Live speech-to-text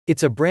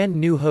It's a brand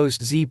new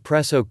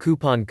HostZPresso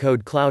coupon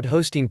code cloud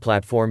hosting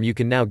platform you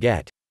can now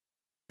get.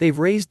 They've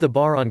raised the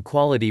bar on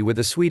quality with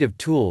a suite of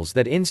tools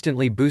that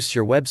instantly boosts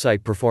your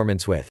website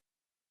performance with.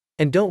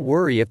 And don't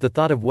worry if the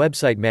thought of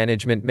website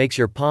management makes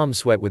your palms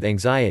sweat with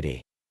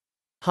anxiety.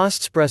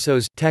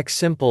 HostZPresso's tech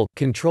simple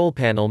control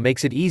panel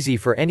makes it easy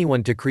for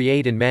anyone to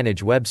create and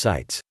manage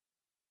websites.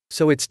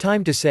 So it's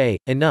time to say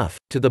enough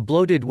to the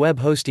bloated web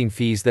hosting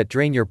fees that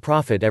drain your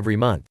profit every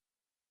month.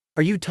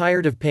 Are you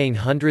tired of paying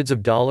hundreds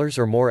of dollars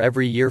or more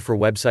every year for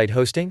website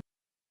hosting?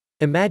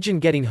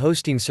 Imagine getting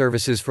hosting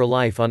services for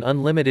life on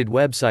unlimited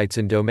websites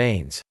and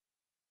domains.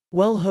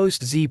 Well,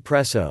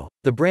 HostZPresso,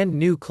 the brand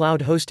new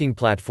cloud hosting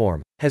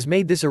platform, has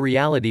made this a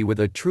reality with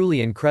a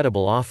truly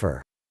incredible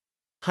offer.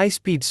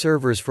 High-speed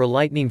servers for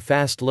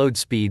lightning-fast load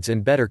speeds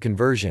and better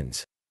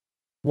conversions.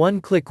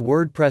 One-click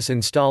WordPress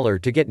installer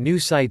to get new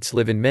sites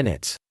live in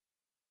minutes.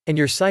 And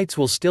your sites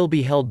will still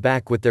be held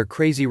back with their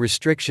crazy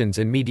restrictions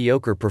and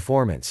mediocre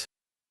performance.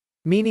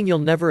 Meaning you'll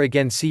never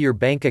again see your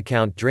bank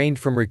account drained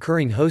from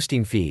recurring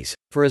hosting fees,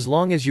 for as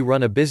long as you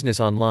run a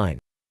business online.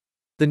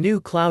 The new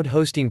cloud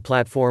hosting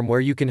platform where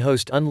you can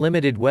host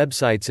unlimited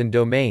websites and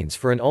domains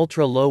for an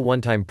ultra-low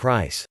one-time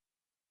price.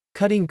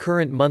 Cutting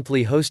current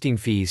monthly hosting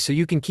fees so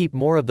you can keep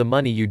more of the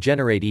money you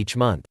generate each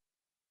month.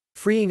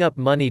 Freeing up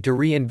money to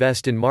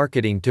reinvest in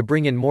marketing to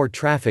bring in more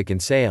traffic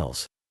and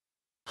sales.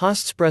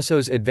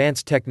 HostZPresso's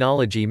advanced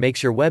technology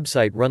makes your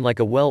website run like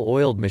a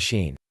well-oiled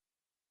machine.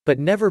 But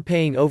never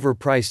paying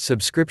overpriced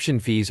subscription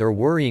fees or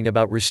worrying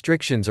about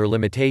restrictions or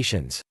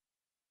limitations.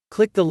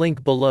 Click the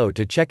link below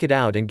to check it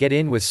out and get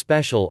in with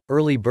special,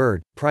 early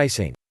bird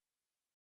pricing.